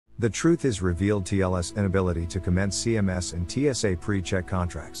The truth is revealed: TLS inability to commence CMS and TSA pre-check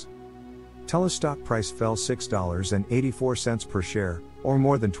contracts. Telos stock price fell $6.84 per share, or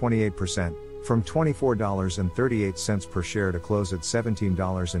more than 28%, from $24.38 per share to close at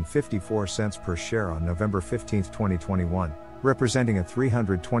 $17.54 per share on November 15, 2021, representing a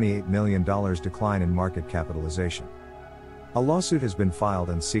 $328 million decline in market capitalization. A lawsuit has been filed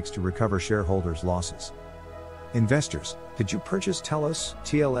and seeks to recover shareholders' losses. Investors, did you purchase Telos,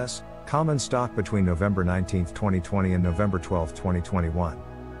 TLS, common stock between November 19, 2020 and November 12, 2021?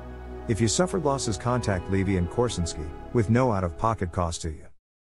 If you suffered losses, contact Levy and Korsinski, with no out-of-pocket cost to you.